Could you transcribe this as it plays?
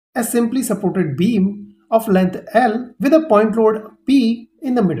a simply supported beam of length L with a point load P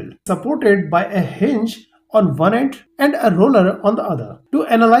in the middle, supported by a hinge on one end and a roller on the other. To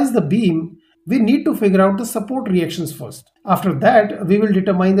analyze the beam, we need to figure out the support reactions first. After that, we will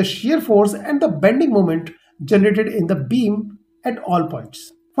determine the shear force and the bending moment generated in the beam at all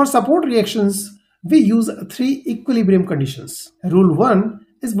points. For support reactions, we use three equilibrium conditions. Rule 1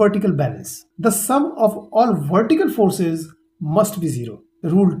 is vertical balance. The sum of all vertical forces must be 0.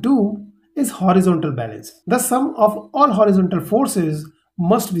 Rule 2 is horizontal balance. The sum of all horizontal forces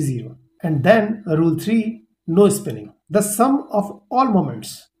must be 0. And then rule 3, no spinning. The sum of all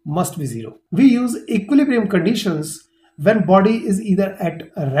moments must be 0. We use equilibrium conditions when body is either at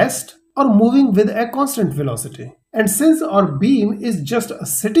rest or moving with a constant velocity. And since our beam is just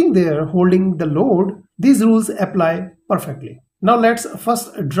sitting there holding the load, these rules apply perfectly. Now let's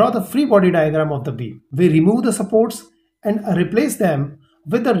first draw the free body diagram of the beam. We remove the supports and replace them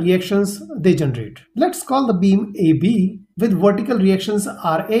with the reactions they generate. Let's call the beam AB with vertical reactions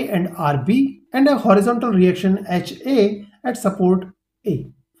RA and RB and a horizontal reaction HA at support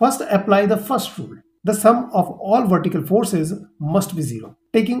A. First, apply the first rule. The sum of all vertical forces must be 0.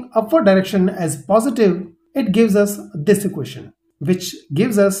 Taking upward direction as positive, it gives us this equation, which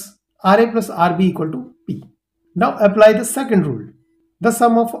gives us RA plus RB equal to P. Now apply the second rule. The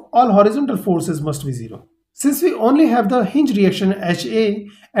sum of all horizontal forces must be 0. Since we only have the hinge reaction HA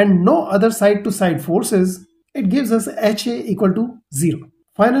and no other side-to-side forces, it gives us HA equal to 0.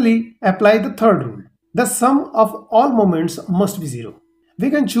 Finally, apply the third rule. The sum of all moments must be 0. We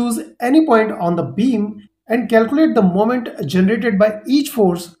can choose any point on the beam and calculate the moment generated by each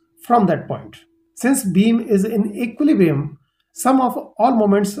force from that point. Since beam is in equilibrium, sum of all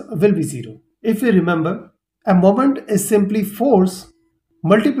moments will be 0. If we remember, a moment is simply force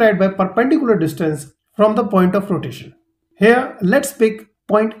multiplied by perpendicular distance from the point of rotation. Here, let's pick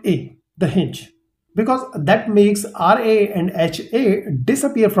point A, the hinge, because that makes RA and HA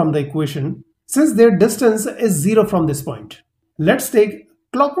disappear from the equation since their distance is 0 from this point. Let's take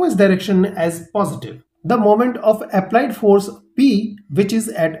clockwise direction as positive. The moment of applied force P, which is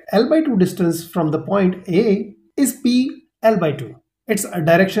at L by 2 distance from the point A, is P L by 2. Its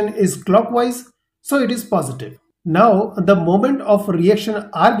direction is clockwise, so it is positive. Now, the moment of reaction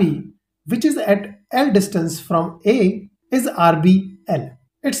RB, which is at L distance from A, is RBL.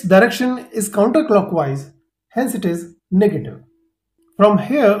 Its direction is counterclockwise, hence it is negative. From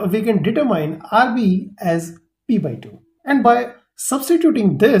here, we can determine RB as P by 2. And by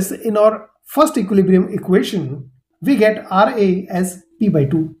substituting this in our first equilibrium equation, we get RA as P by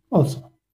 2 also.